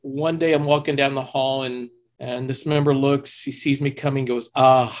one day I'm walking down the hall and this member looks, he sees me coming, goes,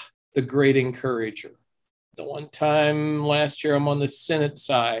 the great encourager. The one time last year I'm on the Senate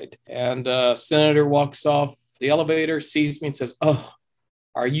side and a senator walks off the elevator, sees me and says,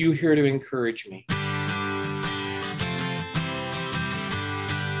 are you here to encourage me?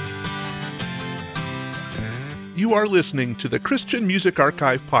 You are listening to the Christian Music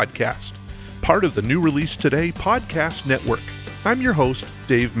Archive podcast, part of the New Release Today podcast network. I'm your host,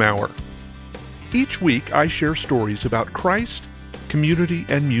 Dave Maurer. Each week, I share stories about Christ, community,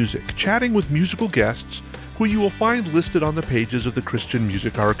 and music, chatting with musical guests who you will find listed on the pages of the Christian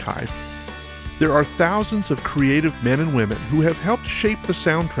Music Archive. There are thousands of creative men and women who have helped shape the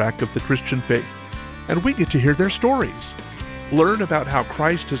soundtrack of the Christian faith, and we get to hear their stories, learn about how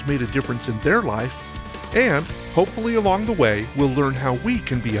Christ has made a difference in their life, and hopefully along the way, we'll learn how we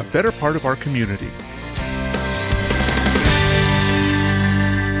can be a better part of our community.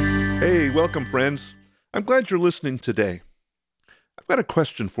 Hey, welcome friends. I'm glad you're listening today. I've got a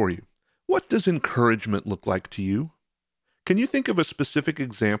question for you. What does encouragement look like to you? Can you think of a specific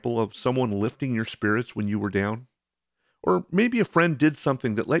example of someone lifting your spirits when you were down? Or maybe a friend did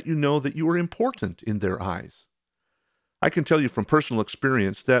something that let you know that you were important in their eyes. I can tell you from personal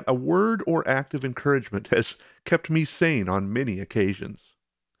experience that a word or act of encouragement has kept me sane on many occasions.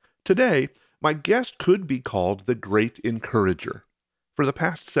 Today, my guest could be called the Great Encourager. For the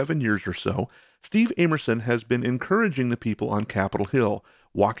past 7 years or so, Steve Amerson has been encouraging the people on Capitol Hill,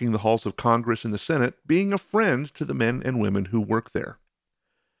 walking the halls of Congress and the Senate, being a friend to the men and women who work there.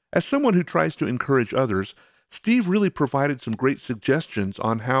 As someone who tries to encourage others, Steve really provided some great suggestions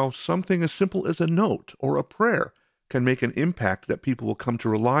on how something as simple as a note or a prayer can make an impact that people will come to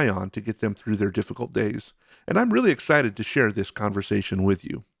rely on to get them through their difficult days. And I'm really excited to share this conversation with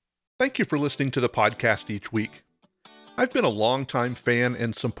you. Thank you for listening to the podcast each week. I've been a longtime fan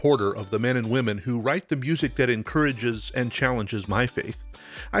and supporter of the men and women who write the music that encourages and challenges my faith.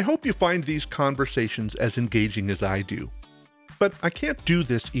 I hope you find these conversations as engaging as I do. But I can't do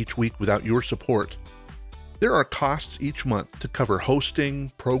this each week without your support. There are costs each month to cover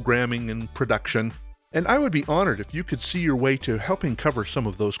hosting, programming, and production, and I would be honored if you could see your way to helping cover some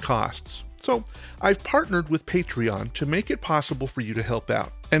of those costs. So I've partnered with Patreon to make it possible for you to help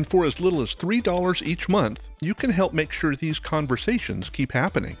out. And for as little as $3 each month, you can help make sure these conversations keep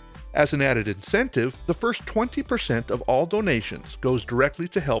happening. As an added incentive, the first 20% of all donations goes directly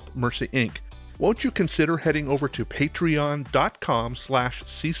to help Mercy Inc. Won't you consider heading over to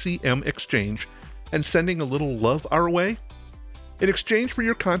patreon.com/ccmexchange and sending a little love our way? In exchange for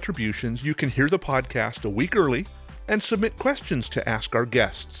your contributions, you can hear the podcast a week early and submit questions to ask our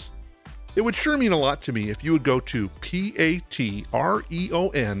guests. It would sure mean a lot to me if you would go to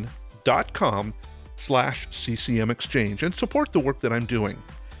patreon.com/ccmexchange and support the work that I'm doing.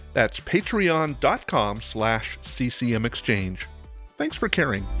 That's patreon.com/ccmexchange. Thanks for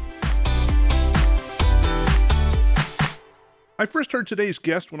caring. I first heard today's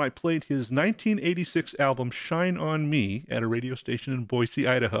guest when I played his 1986 album Shine On Me at a radio station in Boise,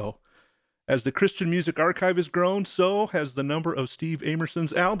 Idaho. As the Christian Music Archive has grown, so has the number of Steve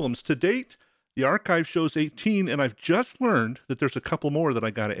Amerson's albums. To date, the archive shows 18, and I've just learned that there's a couple more that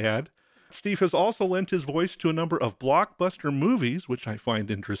I got to add. Steve has also lent his voice to a number of blockbuster movies, which I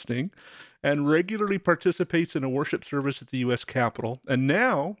find interesting, and regularly participates in a worship service at the U.S. Capitol. And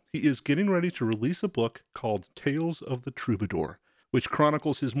now he is getting ready to release a book called Tales of the Troubadour, which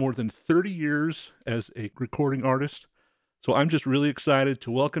chronicles his more than 30 years as a recording artist. So I'm just really excited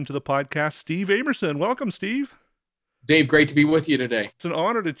to welcome to the podcast Steve Amerson. Welcome, Steve. Dave, great to be with you today. It's an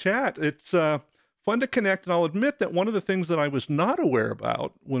honor to chat. It's fun to connect, and I'll admit that one of the things that I was not aware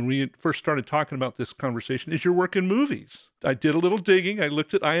about when we first started talking about this conversation is your work in movies. I did a little digging. I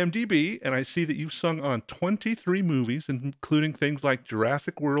looked at IMDb, and I see that you've sung on 23 movies, including things like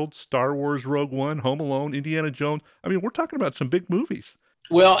Jurassic World, Star Wars Rogue One, Home Alone, Indiana Jones. I mean, we're talking about some big movies.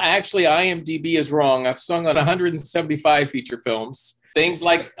 Well, actually, IMDb is wrong. I've sung on 175 feature films. Things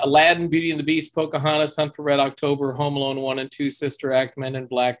like Aladdin, Beauty and the Beast, Pocahontas, Hunt for Red October, Home Alone 1 and 2, Sister Act, Men in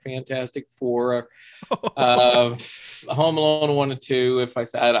Black, Fantastic Four, Home Alone 1 and 2, if I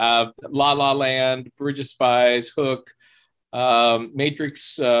said La La Land, Bridge of Spies, Hook,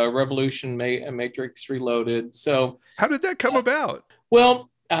 Matrix Revolution, Matrix Reloaded. So, how did that come about?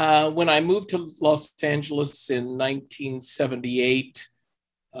 Well, when I moved to Los Angeles in 1978,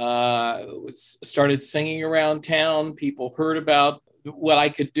 started singing around town. People heard about what I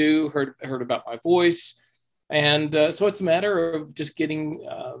could do, heard about my voice. And so it's a matter of just getting,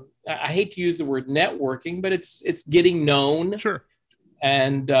 I hate to use the word networking, but it's getting known. Sure.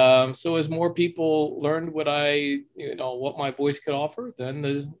 And so as more people learned what my voice could offer, then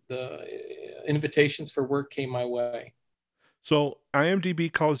the invitations for work came my way. So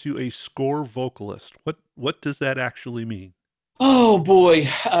IMDb calls you a score vocalist. What does that actually mean? Oh boy,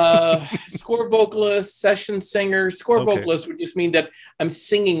 score vocalist, session singer. Score Okay. vocalist would just mean that I'm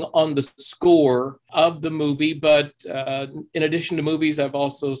singing on the score of the movie. But in addition to movies, I've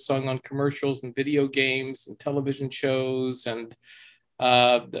also sung on commercials and video games and television shows, and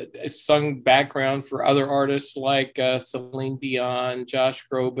sung background for other artists like Celine Dion, Josh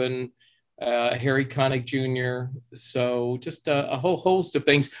Groban, Harry Connick Jr. So just a whole host of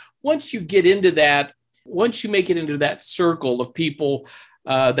things. Once you get into that, once you make it into that circle of people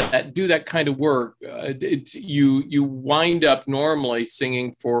that do that kind of work, you wind up normally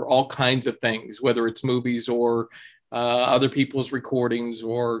singing for all kinds of things, whether it's movies or other people's recordings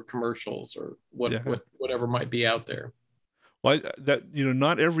or commercials or Yeah. whatever might be out there. Well,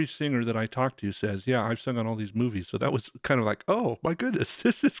 not every singer that I talk to says, "Yeah, I've sung on all these movies." So that was kind of like, "Oh my goodness,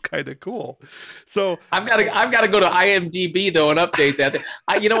 this is kind of cool." So I've got to go to IMDb though and update that.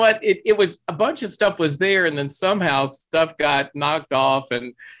 You know what? It was a bunch of stuff was there, and then somehow stuff got knocked off.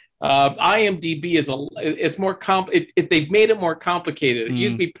 And IMDb is more they've made it more complicated. It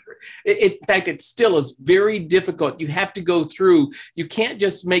used to be, in fact, it still is very difficult. You have to go through. You can't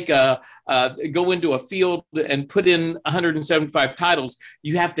just go into a field and put in 175 titles.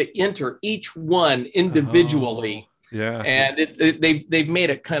 You have to enter each one individually. Oh, yeah. And they've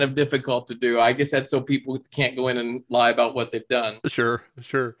made it kind of difficult to do. I guess that's so people can't go in and lie about what they've done. Sure,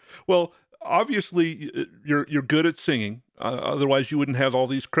 sure. Well, obviously you're good at singing. Otherwise, you wouldn't have all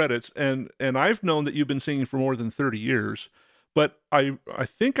these credits. And I've known that you've been singing for more than 30 years. But I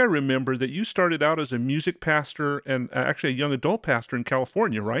think I remember that you started out as a music pastor and actually a young adult pastor in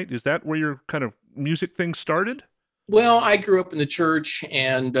California, right? Is that where your kind of music thing started? Well, I grew up in the church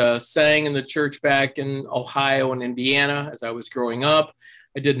and sang in the church back in Ohio and Indiana as I was growing up.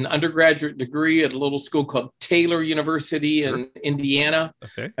 I did an undergraduate degree at a little school called Taylor University Sure. in Indiana.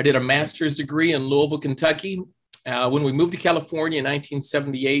 Okay. I did a master's degree in Louisville, Kentucky. When we moved to California in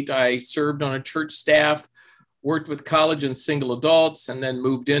 1978, I served on a church staff, worked with college and single adults, and then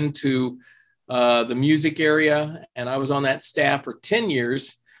moved into the music area. And I was on that staff for 10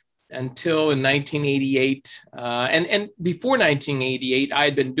 years until in 1988. And before 1988, I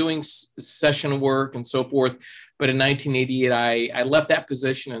had been doing session work and so forth. But in 1988, I left that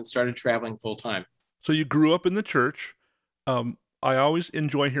position and started traveling full time. So you grew up in the church. I always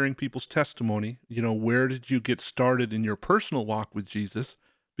enjoy hearing people's testimony. Where did you get started in your personal walk with Jesus?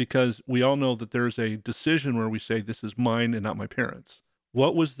 Because we all know that there's a decision where we say, this is mine and not my parents.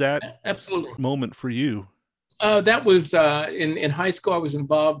 What was that Absolutely. moment for you? That was in high school. I was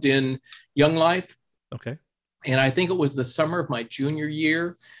involved in Young Life. Okay. And I think it was the summer of my junior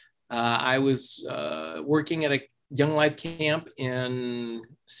year. I was working at a Young Life camp in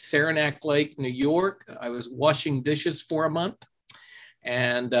Saranac Lake, New York. I was washing dishes for a month.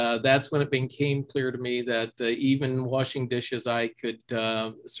 And that's when it became clear to me that even washing dishes, I could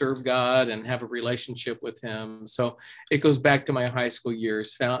serve God and have a relationship with Him. So it goes back to my high school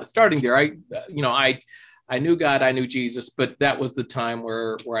years. Starting there, I knew God, I knew Jesus, but that was the time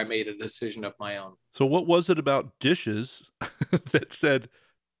where I made a decision of my own. So what was it about dishes that said,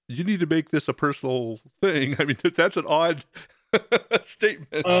 you need to make this a personal thing? I mean, that's an odd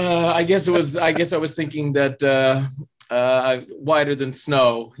statement. I guess I was thinking that whiter than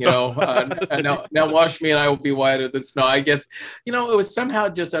snow, now wash me and I will be whiter than snow. I guess, it was somehow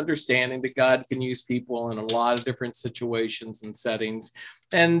just understanding that God can use people in a lot of different situations and settings.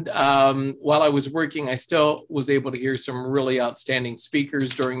 And while I was working, I still was able to hear some really outstanding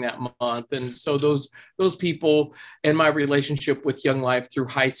speakers during that month. And so those people and my relationship with Young Life through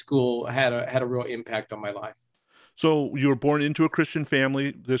high school had a real impact on my life. So you were born into a Christian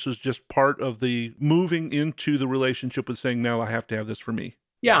family. This was just part of the moving into the relationship with saying, now I have to have this for me.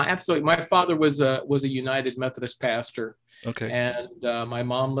 Yeah, absolutely. My father was a United Methodist pastor. Okay. And my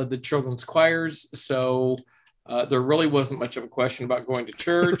mom led the children's choirs. So there really wasn't much of a question about going to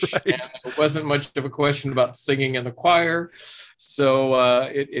church. Right. And there wasn't much of a question about singing in the choir. So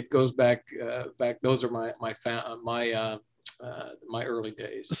it goes back. Those are my early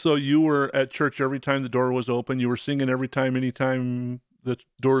days. So you were at church every time the door was open. You were singing anytime the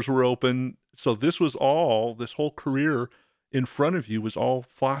doors were open. So this whole career in front of you was all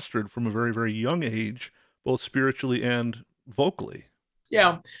fostered from a very, very young age, both spiritually and vocally.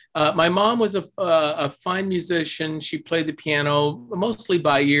 Yeah, my mom was a fine musician. She played the piano mostly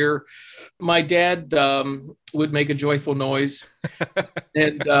by ear. My dad would make a joyful noise,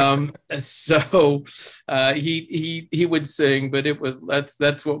 and so he would sing. But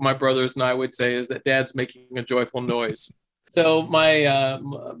that's what my brothers and I would say is that Dad's making a joyful noise. So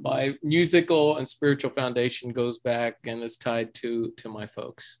my musical and spiritual foundation goes back and is tied to my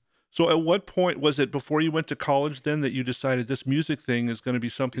folks. So at what point was it before you went to college then that you decided this music thing is going to be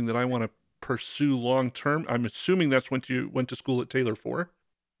something that I want to pursue long term? I'm assuming that's when you went to school at Taylor for.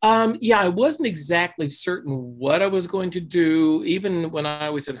 Yeah, I wasn't exactly certain what I was going to do. Even when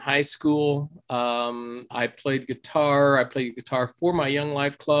I was in high school, I played guitar. I played guitar for my Young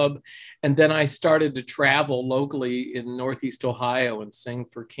Life Club. And then I started to travel locally in Northeast Ohio and sing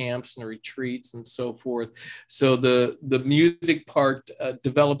for camps and retreats and so forth. So the music part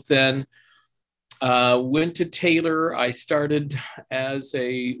developed then. Went to Taylor. I started as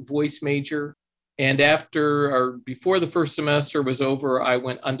a voice major. And after or before the first semester was over, I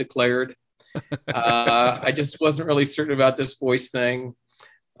went undeclared. I just wasn't really certain about this voice thing.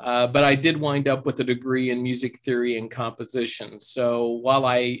 But I did wind up with a degree in music theory and composition. So while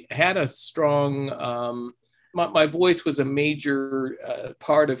I had a strong my voice was a major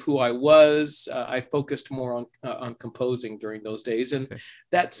part of who I was. I focused more on composing during those days, and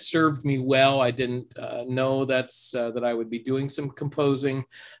that served me well. I didn't know that I would be doing some composing,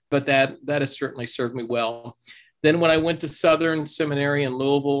 but that has certainly served me well. Then when I went to Southern Seminary in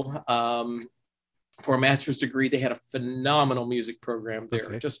Louisville for a master's degree, they had a phenomenal music program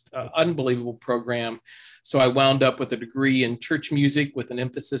there, just an unbelievable program. So I wound up with a degree in church music with an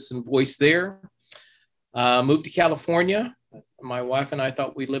emphasis in voice there. Moved to California. My wife and I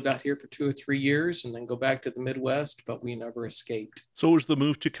thought we'd live out here for 2 or 3 years and then go back to the Midwest, but we never escaped. So was the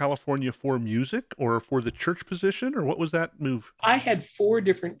move to California for music or for the church position, or what was that move? I had 4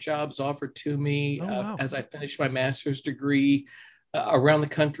 different jobs offered to me wow. as I finished my master's degree around the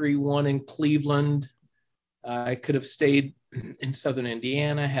country, one in Cleveland. I could have stayed in Southern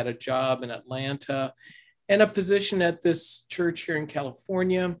Indiana, had a job in Atlanta, and a position at this church here in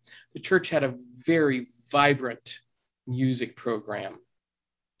California. The church had a very vibrant music program.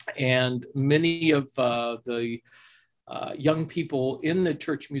 And many of the young people in the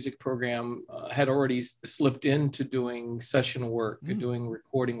church music program had already slipped into doing session work and doing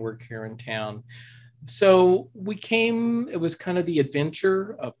recording work here in town. So it was kind of the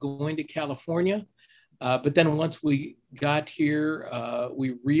adventure of going to California. But then once we got here,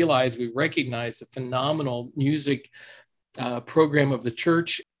 we recognized the phenomenal music program of the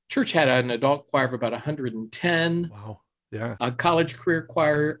church. Church had an adult choir of about 110. Wow. Yeah. A college career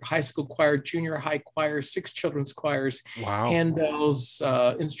choir, high school choir, junior high choir, 6 children's choirs, handbells,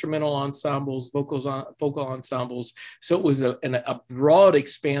 instrumental ensembles, vocal ensembles. So it was a broad,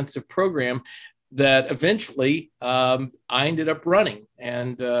 expansive program that eventually I ended up running,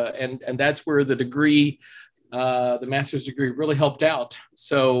 and that's where the degree, the master's degree, really helped out.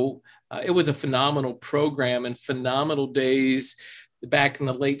 So it was a phenomenal program and phenomenal days back in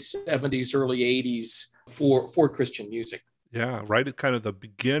the late 70s, early 80s for Christian music. Yeah, right at kind of the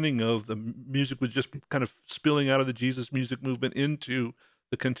beginning of the music was just kind of spilling out of the Jesus music movement into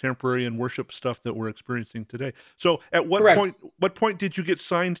the contemporary and worship stuff that we're experiencing today. So at what point did you get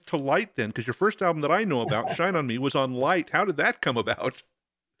signed to Light then? Because your first album that I know about, Shine on Me, was on Light. How did that come about?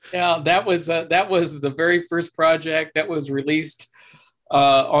 Yeah, that was the very first project that was released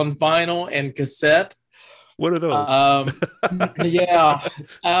on vinyl and cassette. What are those? Yeah.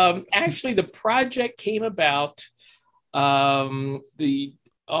 Actually, the project came about. The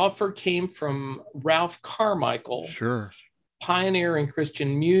offer came from Ralph Carmichael. Sure. Pioneer in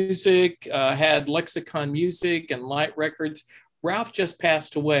Christian music, had Lexicon Music and Light Records. Ralph just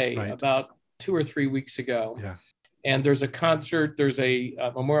passed away about 2 or 3 weeks ago. Yeah. And there's a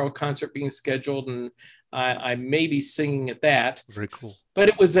memorial concert being scheduled, and I may be singing at that. Very cool. But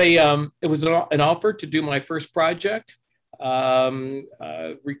it was an offer to do my first project.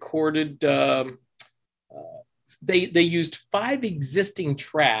 Recorded. They used 5 existing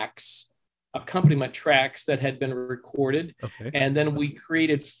tracks, accompaniment tracks that had been recorded, and then we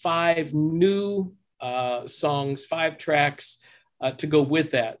created 5 new songs, 5 tracks to go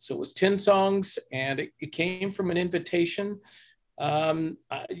with that. So it was 10 songs, and it came from an invitation.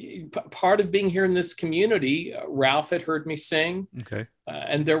 Part of being here in this community, Ralph had heard me sing.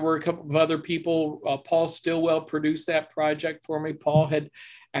 And there were a couple of other people. Paul Stillwell produced that project for me. Paul had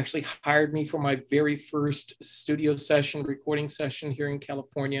actually hired me for my very first recording session here in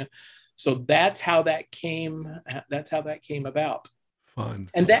California. So that's how that came about. Fun.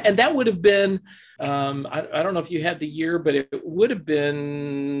 And that would have been, I don't know if you had the year, but it would have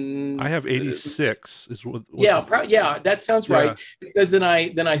been. I have 86. Is what? Yeah, that sounds right. Yeah. Because then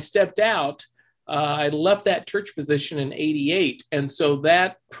I stepped out. I left that church position in '88, and so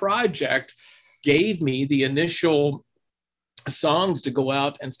that project gave me the initial songs to go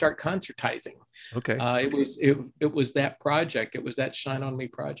out and start concertizing. Okay. It was that project. It was that Shine on Me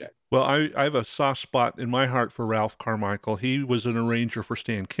project. Well, I have a soft spot in my heart for Ralph Carmichael. He was an arranger for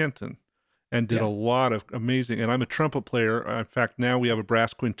Stan Kenton and did a lot of amazing, and I'm a trumpet player. In fact, now we have a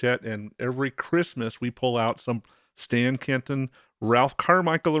brass quintet, and every Christmas we pull out some Stan Kenton, Ralph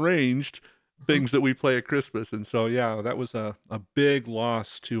Carmichael arranged things that we play at Christmas. And so, yeah, that was a big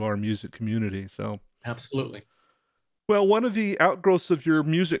loss to our music community. So absolutely. Well, one of the outgrowths of your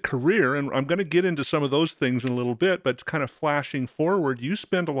music career, and I'm going to get into some of those things in a little bit, but kind of flashing forward, you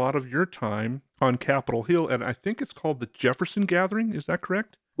spend a lot of your time on Capitol Hill, and I think it's called the Jefferson Gathering. Is that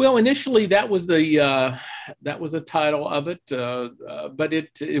correct? Well, initially that was the title of it, but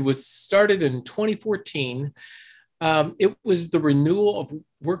it was started in 2014. It was the renewal of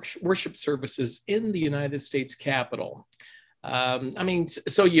worship services in the United States Capitol. I mean,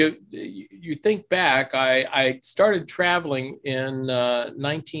 so you think back, I started traveling in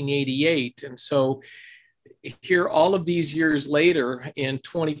 1988. And so here, all of these years later in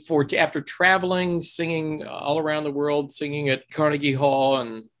 2014, after traveling, singing all around the world, singing at Carnegie Hall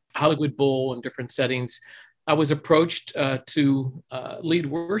and Hollywood Bowl and different settings, I was approached to lead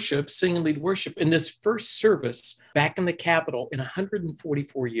worship, sing and lead worship in this first service back in the Capitol in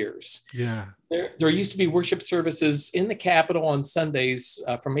 144 years. Yeah. There used to be worship services in the Capitol on Sundays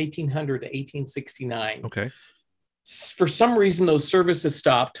from 1800 to 1869. Okay. For some reason, those services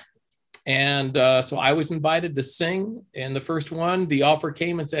stopped. And so I was invited to sing. And the first one, the offer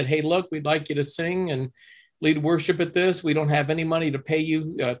came and said, hey, look, we'd like you to sing and lead worship at this. We don't have any money to pay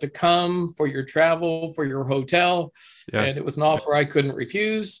you to come for your travel, for your hotel. Yeah. And it was an offer I couldn't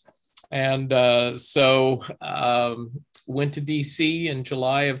refuse. And so went to DC in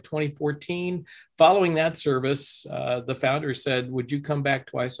July of 2014. Following that service, the founder said, would you come back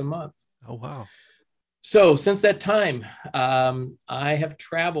twice a month? Oh, wow. So since that time, I have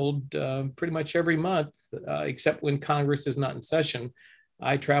traveled pretty much every month, except when Congress is not in session.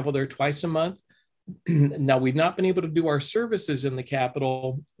 I travel there twice a month. Now, we've not been able to do our services in the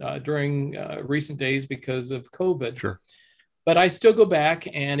Capitol during recent days because of COVID. Sure. But I still go back,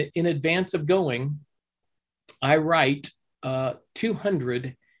 and in advance of going, I write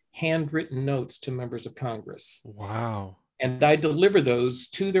 200 handwritten notes to members of Congress. Wow. And I deliver those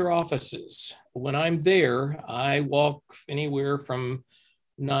to their offices. When I'm there, I walk anywhere from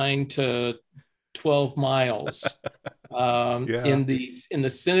 9 to 12 miles in the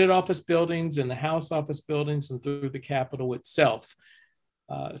Senate office buildings, in the House office buildings, and through the Capitol itself.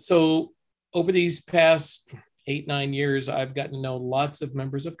 So over these past 8-9 years, I've gotten to know lots of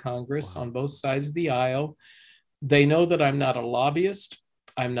members of Congress on both sides of the aisle. They know that I'm not a lobbyist,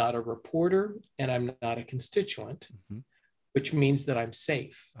 I'm not a reporter, and I'm not a constituent, which means that I'm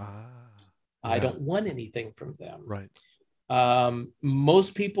safe. I don't want anything from them. Right.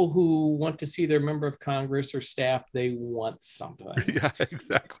 Most people who want to see their member of Congress or staff, they want something. Yeah,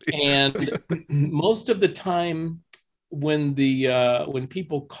 exactly. And most of the time when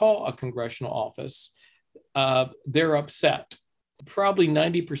people call a congressional office, they're upset. Probably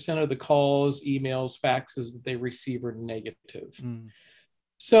 90% of the calls, emails, faxes that they receive are negative.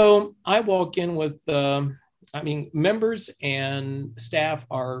 So I walk in with, members and staff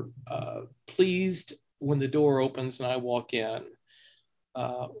are pleased when the door opens and I walk in.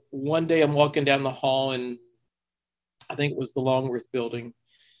 One day I'm walking down the hall, and I think it was the Longworth building.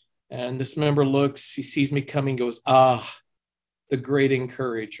 And this member looks, he sees me coming, goes, the great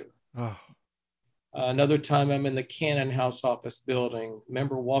encourager. Oh. Another time I'm in the Cannon House office building.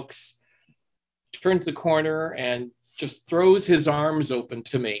 Member walks, turns the corner, and just throws his arms open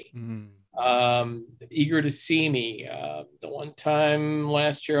to me. Eager to see me. The one time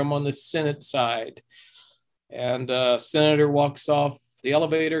last year, I'm on the Senate side, and senator walks off the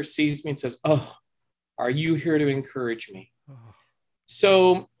elevator, sees me, and says, "Oh, are you here to encourage me?"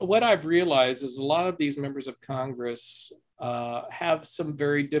 So what I've realized is a lot of these members of Congress have some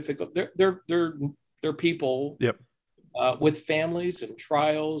very difficult. They're people with families and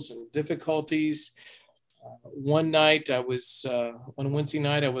trials and difficulties. One Wednesday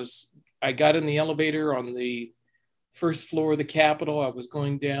night, I got in the elevator on the first floor of the Capitol. I was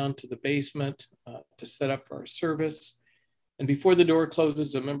going down to the basement to set up for our service. And before the door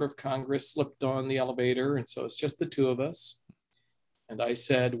closes, a member of Congress slipped on the elevator. And so it's just the two of us. And I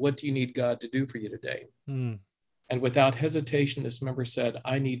said, "What do you need God to do for you today?" And And without hesitation, this member said,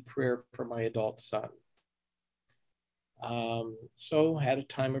 I need prayer for my adult son. So had a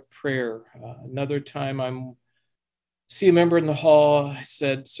time of prayer. Another time see a member in the hall. I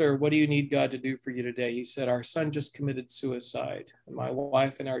said, sir, what do you need God to do for you today? He said, our son just committed suicide. And my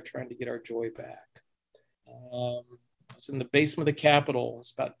wife and I are trying to get our joy back. I was in the basement of the Capitol. It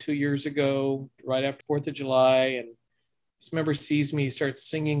was about 2 years ago, right after 4th of July. And this member sees me, he starts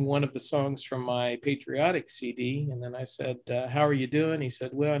singing one of the songs from my patriotic CD. And then I said, how are you doing? He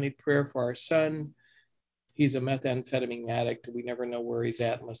said, well, I need prayer for our son. He's a methamphetamine addict. We never know where he's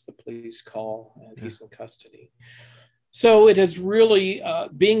at unless the police call, and he's in custody. So it has really,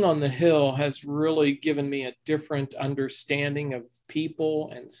 being on the Hill has really given me a different understanding of people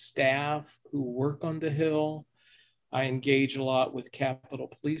and staff who work on the Hill. I engage a lot with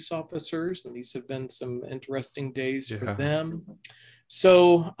Capitol police officers, and these have been some interesting days for them.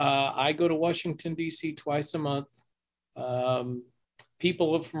 So I go to Washington, D.C. twice a month.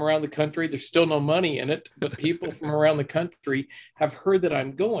 People from around the country, there's still no money in it, but people from around the country have heard that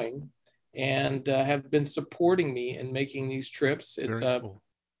I'm going and have been supporting me in making these trips. It's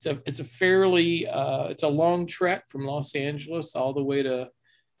a fairly, it's a long trek from Los Angeles all the way to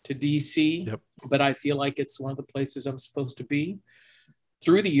DC, but I feel like it's one of the places I'm supposed to be.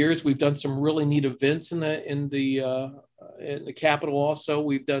 Through the years, we've done some really neat events in the Capitol. Also,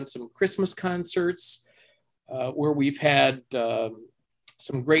 we've done some Christmas concerts where we've had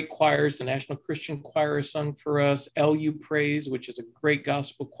some great choirs. The National Christian Choir has sung for us. LU Praise, which is a great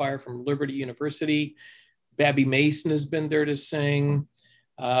gospel choir from Liberty University. Babby Mason has been there to sing.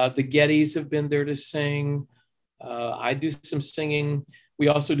 The Gettys have been there to sing. I do some singing. We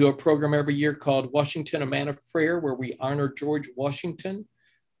also do a program every year called Washington, a Man of Prayer, where we honor George Washington,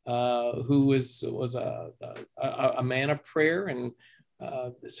 who was a man of prayer. And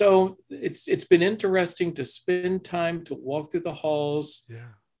so it's been interesting to spend time to walk through the halls,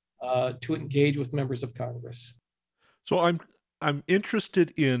 to engage with members of Congress. So I'm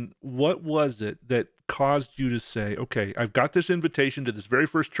interested in, what was it that caused you to say, okay, I've got this invitation to this very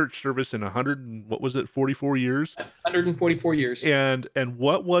first church service in 44 years? 144 years. And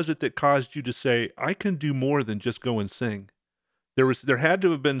what was it that caused you to say, I can do more than just go and sing? There had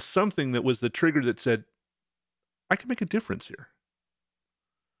to have been something that was the trigger that said, I can make a difference here.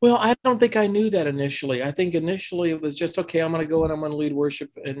 Well, I don't think I knew that initially. I think initially it was just, okay, I'm going to go and I'm going to lead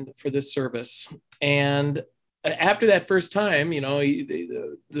worship for this service. And after that first time, you know,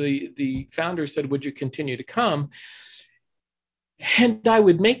 the founder said, would you continue to come? And I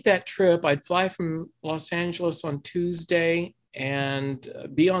would make that trip. I'd fly from Los Angeles on Tuesday and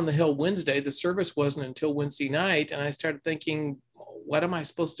be on the Hill Wednesday. The service wasn't until Wednesday night. And I started thinking, what am I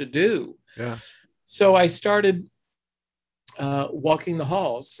supposed to do? Yeah. So I started walking the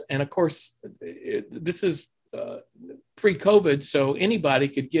halls. And of course, this is pre-COVID, so anybody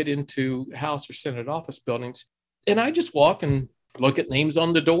could get into House or Senate office buildings. And I just walk and look at names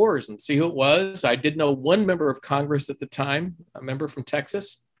on the doors and see who it was. I did know one member of Congress at the time, a member from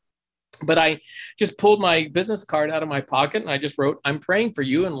Texas, but I just pulled my business card out of my pocket and I just wrote, I'm praying for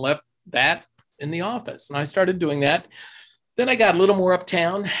you, and left that in the office. And I started doing that. Then I got a little more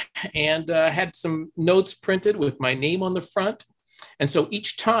uptown and had some notes printed with my name on the front. And so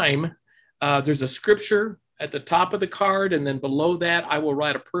each time there's a scripture at the top of the card, and then below that, I will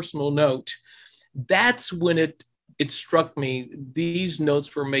write a personal note. That's when it struck me, these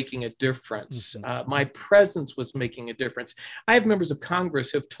notes were making a difference. My presence was making a difference. I have members of Congress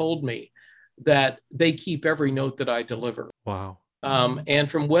who have told me that they keep every note that I deliver. Wow. And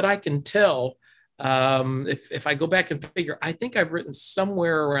from what I can tell, if I go back and figure, I think I've written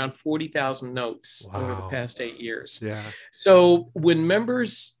somewhere around 40,000 notes over the past 8 years. Yeah. So when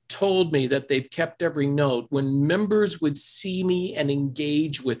members told me that they've kept every note, when members would see me and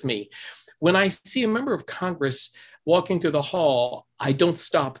engage with me, when I see a member of Congress walking through the hall, I don't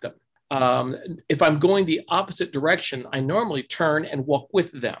stop them. If I'm going the opposite direction, I normally turn and walk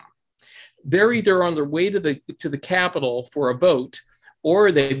with them. They're either on their way to the Capitol for a vote,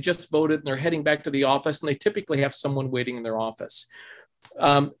 or they've just voted and they're heading back to the office, and they typically have someone waiting in their office.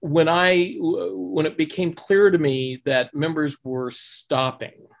 When it became clear to me that members were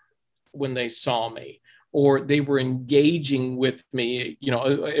stopping when they saw me, or they were engaging with me, you know,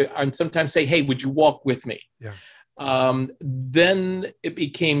 and sometimes say, hey, would you walk with me? Yeah. Then it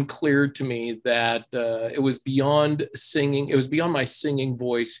became clear to me that it was beyond singing. It was beyond my singing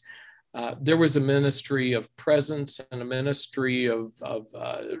voice. There was a ministry of presence and a ministry of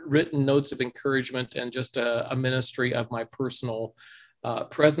written notes of encouragement, and just a ministry of my personal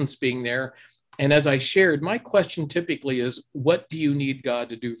presence being there. And as I shared, my question typically is, what do you need God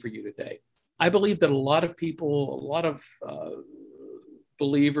to do for you today? I believe that a lot of people, a lot of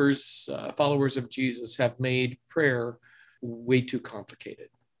believers, followers of Jesus have made prayer way too complicated.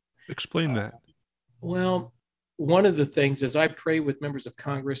 Explain that. Well, one of the things is I pray with members of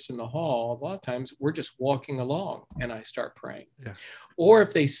Congress in the hall. A lot of times we're just walking along and I start praying. Yeah. Or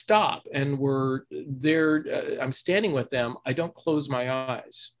if they stop and we're there, I'm standing with them, I don't close my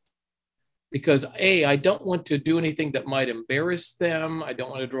eyes. Because I don't want to do anything that might embarrass them. I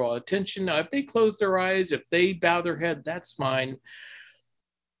don't want to draw attention. Now, if they close their eyes, if they bow their head, that's fine.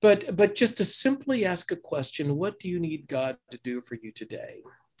 But just to simply ask a question, what do you need God to do for you today?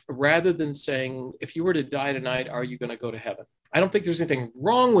 Rather than saying, if you were to die tonight, are you going to go to heaven? I don't think there's anything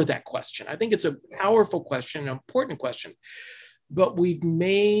wrong with that question. I think it's a powerful question, an important question. But we've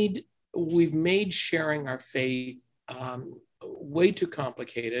made sharing our faith way too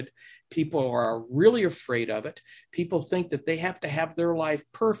complicated. People are really afraid of it. People think that they have to have their life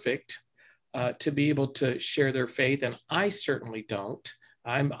perfect to be able to share their faith, and I certainly don't.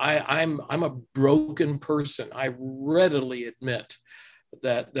 I'm a broken person. I readily admit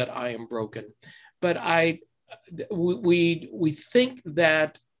that I am broken, but we think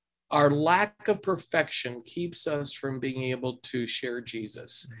that our lack of perfection keeps us from being able to share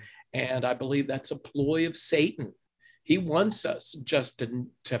Jesus, and I believe that's a ploy of Satan. He wants us just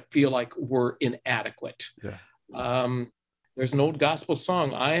to feel like we're inadequate. Yeah. There's an old gospel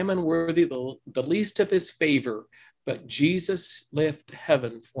song, I am unworthy, the least of his favor, but Jesus left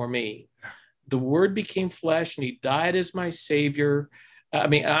heaven for me. The word became flesh and he died as my savior. I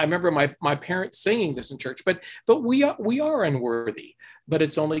mean, I remember my parents singing this in church, but we are unworthy, but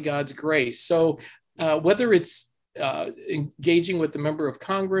it's only God's grace. So whether it's engaging with a member of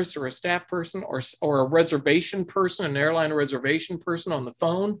Congress or a staff person or a reservation person, an airline reservation person on the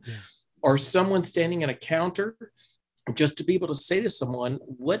phone, yeah, or someone standing at a counter, just to be able to say to someone,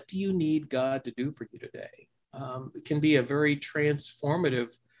 what do you need God to do for you today? It can be a very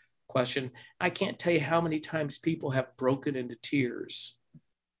transformative question. I can't tell you how many times people have broken into tears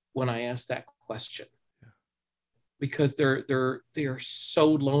when I ask that question, yeah, because they are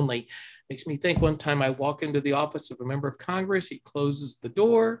so lonely. Makes me think one time I walk into the office of a member of Congress, he closes the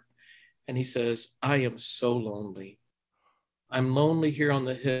door and he says, I am so lonely. I'm lonely here on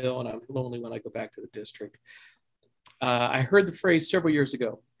the Hill and I'm lonely when I go back to the district. I heard the phrase several years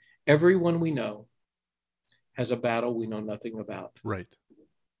ago, everyone we know has a battle we know nothing about. Right.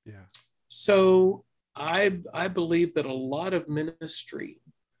 Yeah. So I believe that a lot of ministry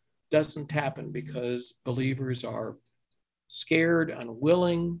doesn't happen because believers are scared,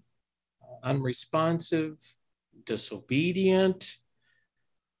 unwilling, unresponsive, disobedient.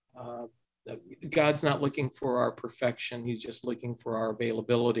 God's not looking for our perfection. He's just looking for our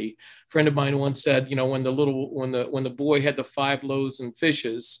availability. A friend of mine once said, you know, when the boy had the 5 loaves and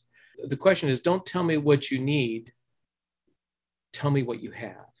fishes, the question is, don't tell me what you need. Tell me what you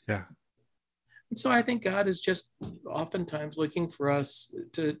have. Yeah. And so I think God is just oftentimes looking for us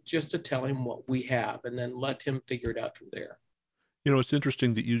to tell him what we have and then let him figure it out from there. You know, it's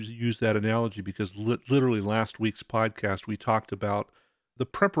interesting that you use that analogy because literally last week's podcast, we talked about the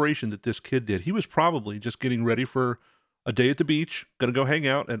preparation that this kid did. He was probably just getting ready for a day at the beach, going to go hang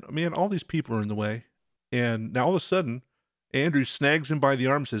out. And man, all these people are in the way. And now all of a sudden, Andrew snags him by the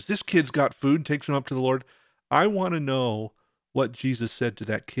arm and says, this kid's got food, takes him up to the Lord. I want to know what Jesus said to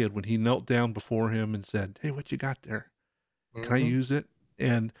that kid when he knelt down before him and said, hey, what you got there? Can I use it?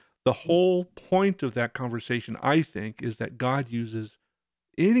 And the whole point of that conversation, I think, is that God uses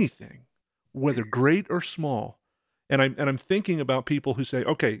anything, whether great or small. And I'm thinking about people who say,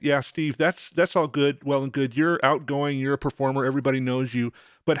 okay, yeah, Steve, that's all good, well and good. You're outgoing, you're a performer, everybody knows you.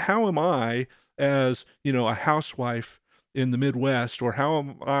 But how am I as, you know, a housewife in the Midwest, or how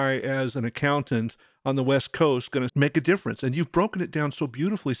am I as an accountant on the West Coast going to make a difference? And you've broken it down so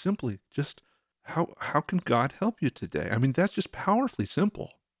beautifully, simply. Just how can God help you today? I mean, that's just powerfully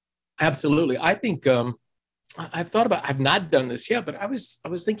simple. Absolutely. I think I've thought about, I've not done this yet, but I was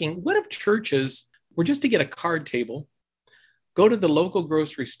thinking, what if churches were just to get a card table, go to the local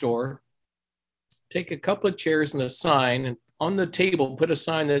grocery store, take a couple of chairs and a sign, and on the table, put a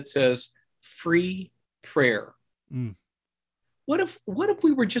sign that says free prayer. Mm. What if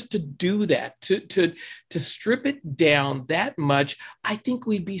we were just to do that, to strip it down that much? I think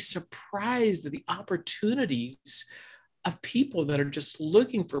we'd be surprised at the opportunities of people that are just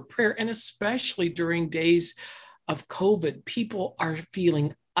looking for prayer. And especially during days of COVID, people are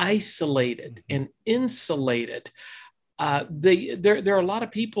feeling isolated and insulated. There are a lot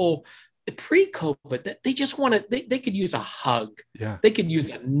of people pre-COVID that they just want to, they could use a hug. Yeah. They could use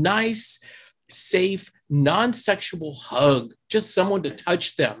a nice, safe, non-sexual hug, just someone to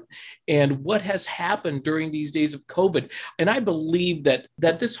touch them. And what has happened during these days of COVID. And I believe that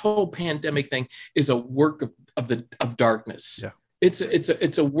this whole pandemic thing is a work of darkness. Yeah.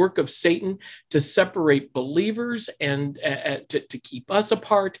 It's a work of Satan to separate believers and to keep us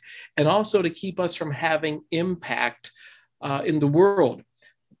apart, and also to keep us from having impact in the world.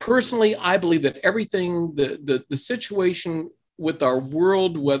 Personally, I believe that everything, the situation with our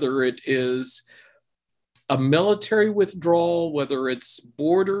world, whether it is a military withdrawal, whether it's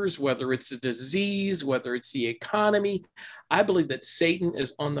borders, whether it's a disease, whether it's the economy, I believe that Satan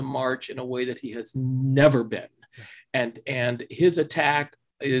is on the march in a way that he has never been. And his attack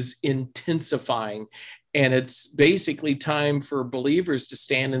is intensifying. And it's basically time for believers to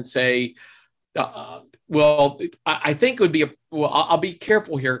stand and say, I think it would be I'll be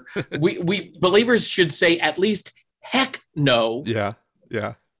careful here. We believers should say at least heck no. Yeah.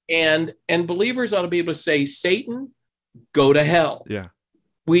 Yeah. And believers ought to be able to say, Satan, go to hell. Yeah.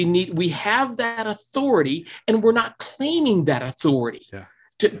 We have that authority, and we're not claiming that authority. Yeah.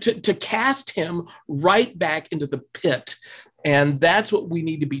 To cast him right back into the pit. And that's what we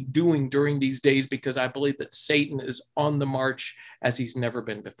need to be doing during these days, because I believe that Satan is on the march as he's never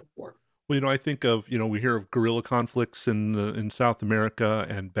been before. Well, I think of, we hear of guerrilla conflicts in South America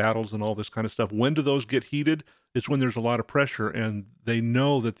and battles and all this kind of stuff. When do those get heated? It's when there's a lot of pressure and they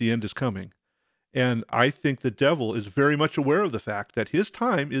know that the end is coming. And I think the devil is very much aware of the fact that his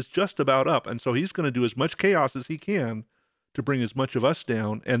time is just about up. And so he's going to do as much chaos as he can to bring as much of us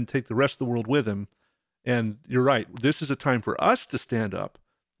down and take the rest of the world with him. And you're right. This is a time for us to stand up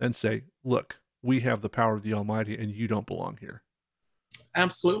and say, look, we have the power of the Almighty and you don't belong here.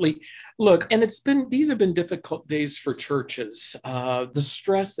 Absolutely. Look, and these have been difficult days for churches. The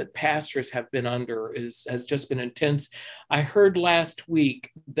stress that pastors have been under has just been intense. I heard last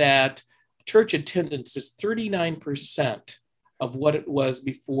week that church attendance is 39% of what it was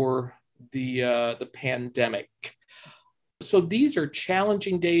before the pandemic. So these are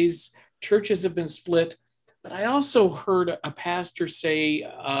challenging days. Churches have been split. But I also heard a pastor say,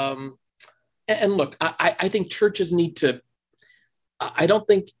 and look, I think churches need to, I don't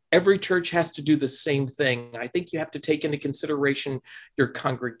think every church has to do the same thing. I think you have to take into consideration your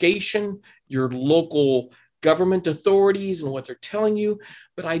congregation, your local government authorities and what they're telling you.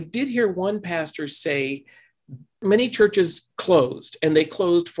 But I did hear one pastor say many churches closed, and they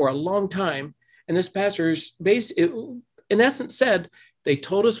closed for a long time. And this pastor's in essence said, they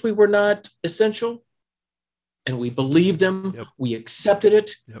told us we were not essential, and we believed them. Yep. We accepted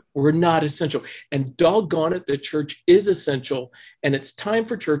it. Yep. We're not essential. And doggone it, the church is essential. And it's time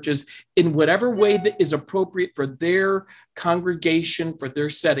for churches, in whatever way that is appropriate for their congregation, for their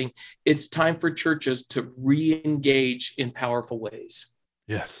setting, it's time for churches to re-engage in powerful ways.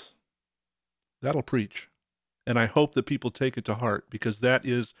 Yes. That'll preach. And I hope that people take it to heart, because that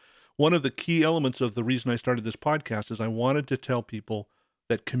is one of the key elements of the reason I started this podcast. Is I wanted to tell people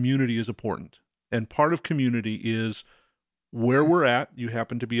that community is important. And part of community is where we're at. You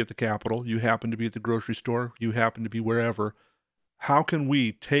happen to be at the Capitol. You happen to be at the grocery store. You happen to be wherever. How can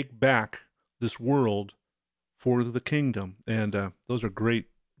we take back this world for the kingdom? And those are great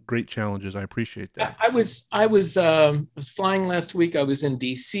challenges. I appreciate that. I was flying last week. I was in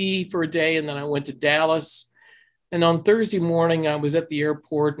D.C. for a day, and then I went to Dallas. And on Thursday morning, I was at the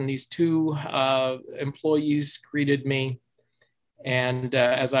airport, and these two employees greeted me. And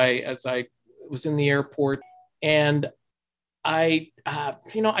as I was in the airport, and I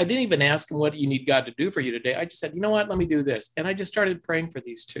didn't even ask him, what do you need God to do for you today? I just said, you know what, let me do this. And I just started praying for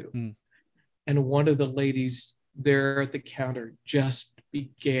these two. And one of the ladies there at the counter just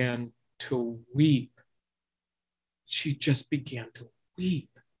began to weep. She just began to weep.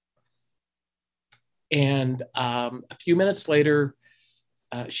 And a few minutes later,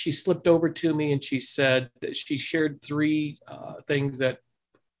 she slipped over to me and she said that she shared three things that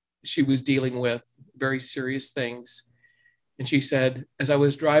she was dealing with, very serious things. And she said, as I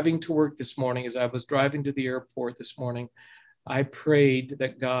was driving to work this morning, as I was driving to the airport this morning, I prayed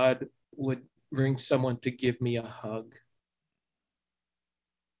that God would bring someone to give me a hug.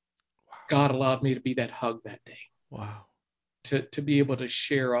 Wow. God allowed me to be that hug that day. Wow. To be able to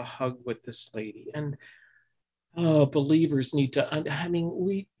share a hug with this lady. And believers need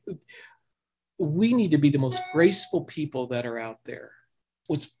to, we need to be the most graceful people that are out there.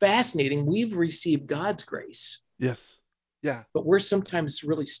 What's fascinating, we've received God's grace. Yes. Yeah. But we're sometimes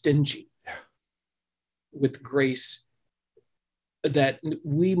really stingy with grace that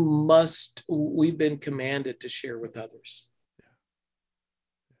we've been commanded to share with others.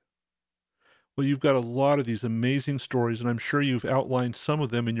 Well, you've got a lot of these amazing stories, and I'm sure you've outlined some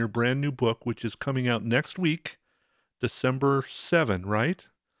of them in your brand new book, which is coming out next week, December 7, right?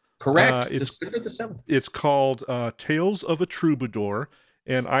 Uh, Correct. it's December the 7th. it's called Tales of a Troubadour,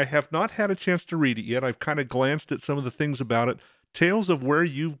 and I have not had a chance to read it yet. I've kind of glanced at some of the things about it. Tales of where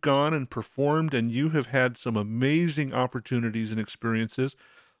you've gone and performed, and you have had some amazing opportunities and experiences.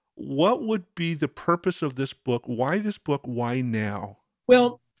 What would be the purpose of this book? Why this book? Why now?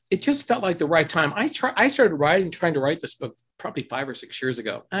 Well, it just felt like the right time. I started trying to write this book probably 5 or 6 years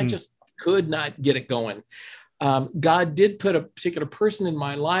ago. I Mm. just could not get it going. God did put a particular person in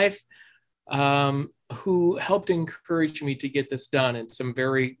my life who helped encourage me to get this done in some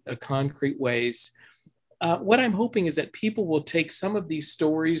very concrete ways. What I'm hoping is that people will take some of these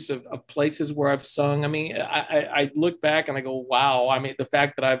stories of places where I've sung. I mean, I look back and I go, wow. I mean, the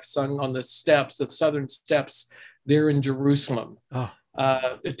fact that I've sung on the steps, the southern steps there in Jerusalem, Oh,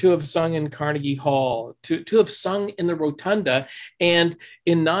 to have sung in Carnegie Hall, to have sung in the Rotunda. And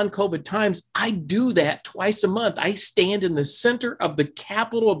in non-COVID times, I do that twice a month. I stand in the center of the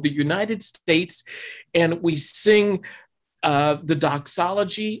capital of the United States and we sing the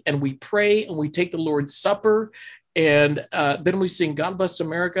doxology and we pray and we take the Lord's Supper. And then we sing God Bless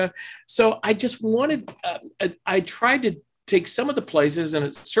America. So I just wanted, I tried to take some of the places, and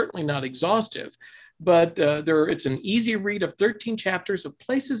it's certainly not exhaustive, but it's an easy read of 13 chapters of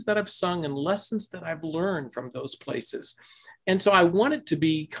places that I've sung and lessons that I've learned from those places. And so I want it to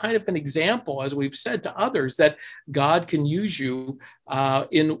be kind of an example, as we've said to others, that God can use you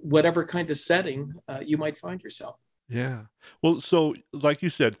in whatever kind of setting you might find yourself. yeah. Well, so like you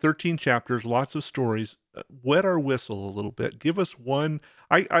said, 13 chapters, lots of stories. Wet our whistle a little bit. Give us one.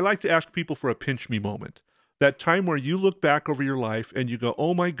 I like to ask people for a pinch me moment. That time where you look back over your life and you go,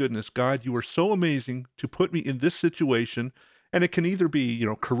 oh my goodness, God, you were so amazing to put me in this situation. And it can either be,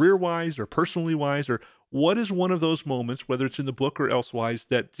 career wise or personally wise, or what is one of those moments, whether it's in the book or elsewise,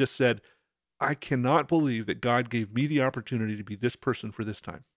 that just said, I cannot believe that God gave me the opportunity to be this person for this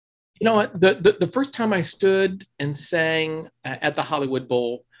time. You know what? The first time I stood and sang at the Hollywood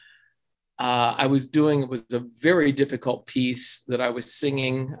Bowl, it was a very difficult piece that I was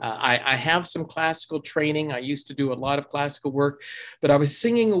singing. I have some classical training. I used to do a lot of classical work, but I was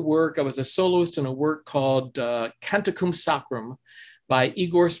singing a work. I was a soloist in a work called Canticum Sacrum by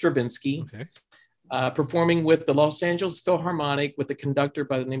Igor Stravinsky, Okay. performing with the Los Angeles Philharmonic with a conductor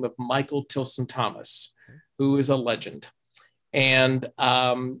by the name of Michael Tilson Thomas, who is a legend. And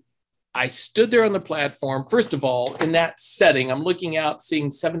I stood there on the platform. First of all, in that setting, I'm looking out, seeing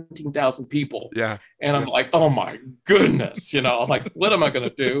 17,000 people. Yeah. And I'm like, oh my goodness, like, what am I going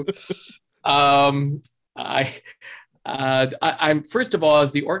to do? I'm first of all,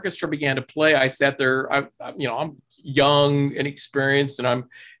 as the orchestra began to play, I sat there, I'm young, inexperienced, and I'm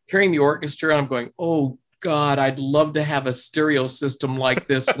hearing the orchestra and I'm going, oh God, I'd love to have a stereo system like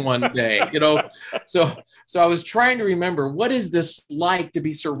this one day, So I was trying to remember, what is this like to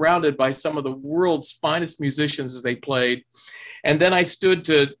be surrounded by some of the world's finest musicians as they played? And then I stood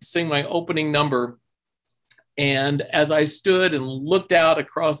to sing my opening number. And as I stood and looked out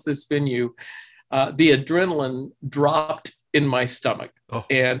across this venue, the adrenaline dropped in my stomach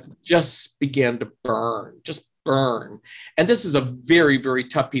and just began to burn, And this is a very, very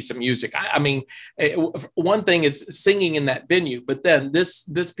tough piece of music. I mean, one thing, it's singing in that venue, but then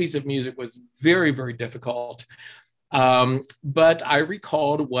this piece of music was very, very difficult. But I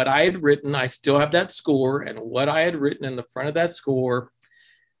recalled what I had written. I still have that score, and what I had written in the front of that score,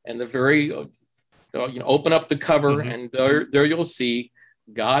 and the very, open up the cover, and there you'll see,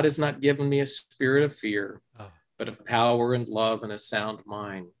 God has not given me a spirit of fear, but of power and love and a sound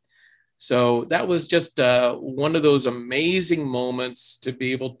mind. So that was just one of those amazing moments to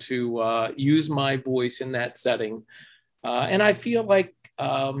be able to use my voice in that setting. And I feel like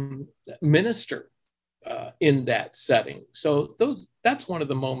minister in that setting. So that's one of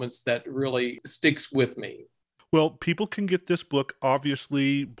the moments that really sticks with me. Well, people can get this book,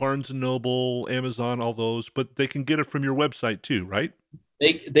 obviously, Barnes & Noble, Amazon, all those, but they can get it from your website too, right?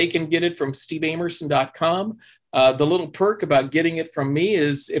 They can get it from steveamerson.com. The little perk about getting it from me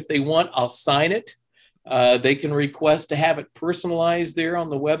is if they want, I'll sign it. They can request to have it personalized there on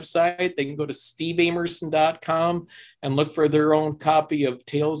the website. They can go to steveamerson.com and look for their own copy of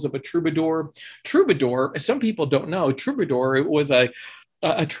Tales of a Troubadour. Troubadour, some people don't know, Troubadour, it was a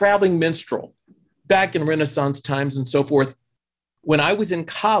traveling minstrel back in Renaissance times and so forth. When I was in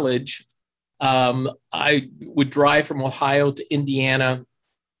college, I would drive from Ohio to Indiana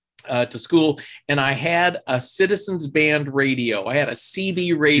to school, and I had a Citizens Band radio. I had a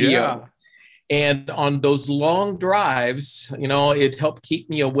CB radio. And on those long drives, it helped keep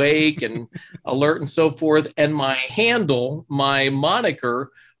me awake and alert and so forth. And my handle, my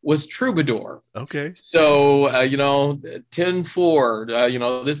moniker was Troubadour. Okay. So,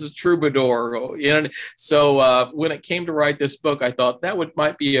 10-4, this is Troubadour. So when it came to write this book, I thought that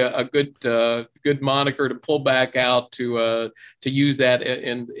might be a good moniker to pull back out to use that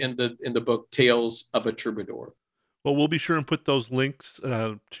in the book Tales of a Troubadour. Well, we'll be sure and put those links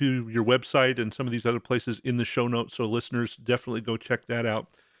to your website and some of these other places in the show notes, so listeners definitely go check that out.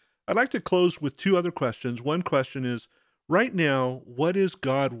 I'd like to close with two other questions. One question is, right now, what is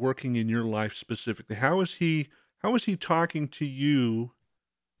God working in your life specifically? How is he talking to you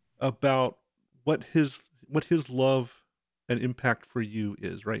about what his love and impact for you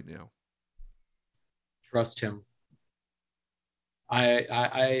is right now? Trust him.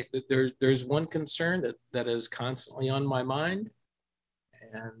 There's one concern that is constantly on my mind,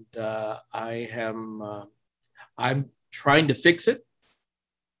 and I'm trying to fix it.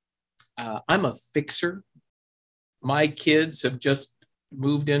 I'm a fixer. My kids have just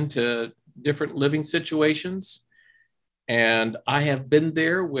moved into different living situations, and I have been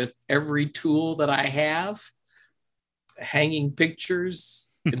there with every tool that I have, hanging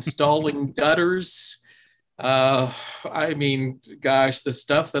pictures, installing gutters. Gosh, the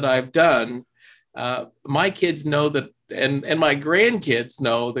stuff that I've done, my kids know that, and my grandkids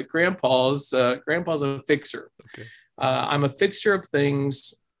know that grandpa's a fixer. Okay. I'm a fixer of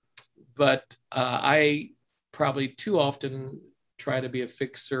things, but I probably too often try to be a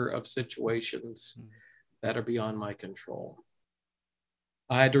fixer of situations that are beyond my control.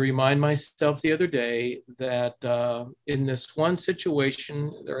 I had to remind myself the other day that in this one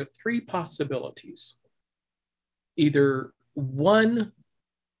situation, there are three possibilities. Either one,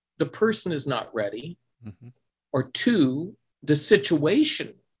 the person is not ready, or two, the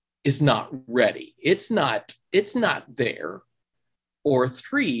situation is not ready. It's not there. Or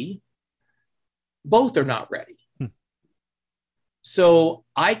three, both are not ready. So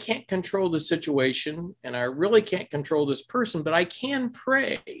I can't control the situation, and I really can't control this person, but I can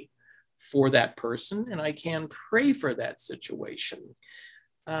pray for that person, and I can pray for that situation.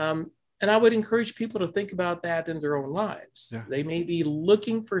 And I would encourage people to think about that in their own lives. Yeah. They may be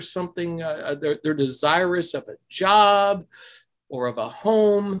looking for something, they're desirous of a job or of a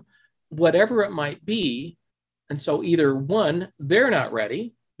home, whatever it might be. And so either one, they're not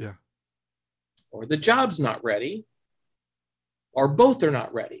ready, or the job's not ready, or both are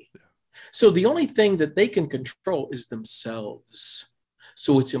not ready. Yeah. So the only thing that they can control is themselves.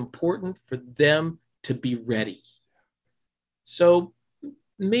 So it's important for them to be ready. So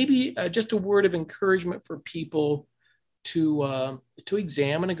maybe just a word of encouragement for people to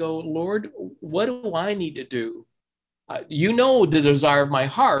examine and go, Lord, what do I need to do? The desire of my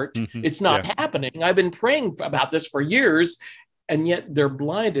heart. It's not happening. I've been praying about this for years, and yet they're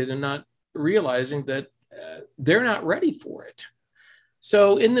blinded and not realizing that they're not ready for it.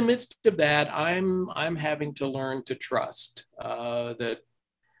 So in the midst of that, I'm having to learn to trust that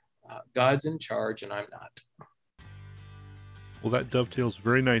God's in charge and I'm not. Well, that dovetails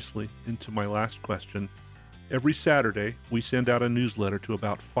very nicely into my last question. Every Saturday, we send out a newsletter to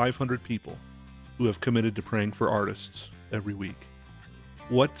about 500 people who have committed to praying for artists every week.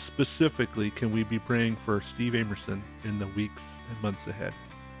 What specifically can we be praying for Steve Amerson in the weeks and months ahead?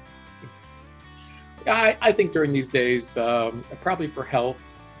 I think during these days, probably for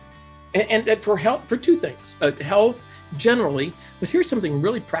health, and for health, for two things. Health generally, but here's something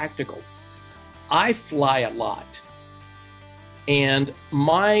really practical. I fly a lot. And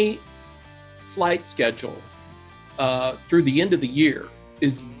my flight schedule through the end of the year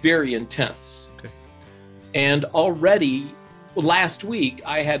is very intense. Okay. And already last week,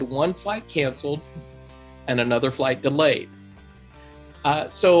 I had one flight canceled and another flight delayed.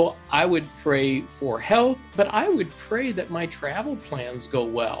 So I would pray for health, but I would pray that my travel plans go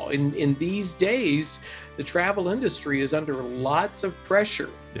well. In these days, the travel industry is under lots of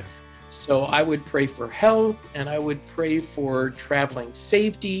pressure. Yeah. So I would pray for health, and I would pray for traveling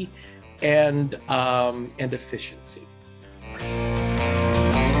safety and efficiency.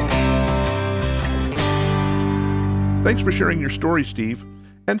 Thanks for sharing your story, Steve.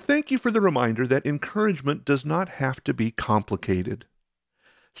 And thank you for the reminder that encouragement does not have to be complicated.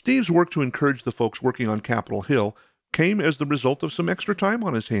 Steve's work to encourage the folks working on Capitol Hill came as the result of some extra time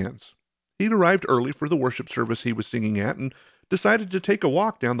on his hands. He'd arrived early for the worship service he was singing at and decided to take a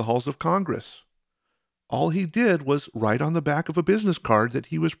walk down the halls of Congress. All he did was write on the back of a business card that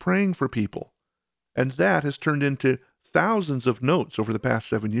he was praying for people. And that has turned into thousands of notes over the past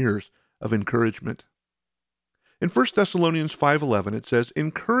 7 years of encouragement. In 1 Thessalonians 5:11, it says,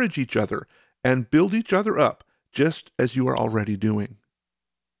 "Encourage each other and build each other up just as you are already doing.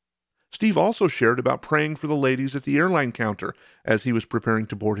 Steve also shared about praying for the ladies at the airline counter as he was preparing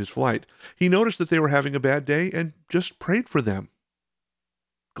to board his flight. He noticed that they were having a bad day and just prayed for them.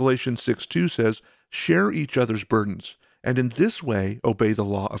 Galatians 6:2 says, "Share each other's burdens, and in this way obey the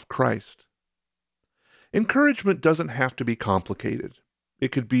law of Christ." Encouragement doesn't have to be complicated.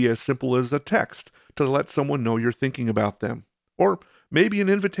 It could be as simple as a text to let someone know you're thinking about them, or maybe an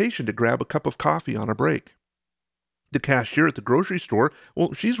invitation to grab a cup of coffee on a break. The cashier at the grocery store,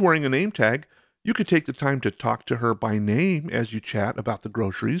 well, she's wearing a name tag. You could take the time to talk to her by name as you chat about the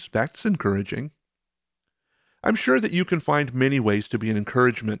groceries. That's encouraging. I'm sure that you can find many ways to be an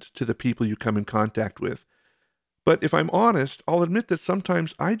encouragement to the people you come in contact with. But if I'm honest, I'll admit that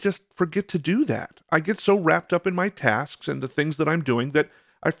sometimes I just forget to do that. I get so wrapped up in my tasks and the things that I'm doing that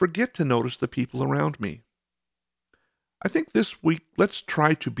I forget to notice the people around me. I think this week, let's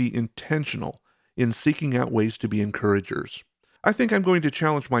try to be intentional in seeking out ways to be encouragers. I think I'm going to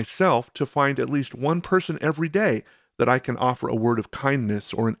challenge myself to find at least one person every day that I can offer a word of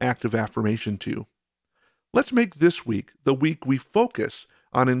kindness or an act of affirmation to. Let's make this week the week we focus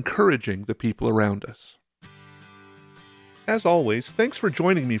on encouraging the people around us. As always, thanks for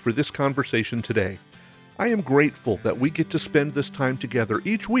joining me for this conversation today. I am grateful that we get to spend this time together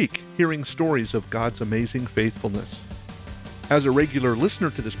each week hearing stories of God's amazing faithfulness. As a regular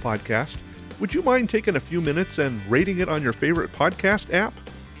listener to this podcast, would you mind taking a few minutes and rating it on your favorite podcast app?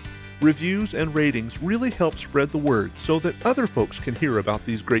 Reviews and ratings really help spread the word so that other folks can hear about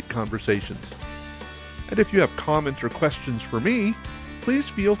these great conversations. And if you have comments or questions for me, please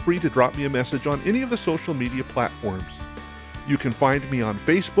feel free to drop me a message on any of the social media platforms. You can find me on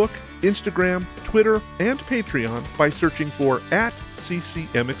Facebook, Instagram, Twitter, and Patreon by searching for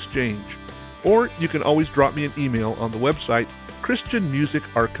 @CCMExchange. Or you can always drop me an email on the website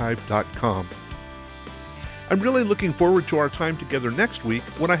christianmusicarchive.com. I'm really looking forward to our time together next week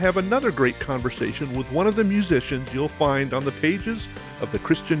when I have another great conversation with one of the musicians you'll find on the pages of the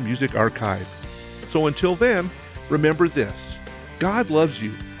Christian Music Archive. So until then, remember this: God loves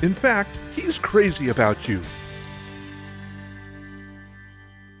you. In fact, He's crazy about you.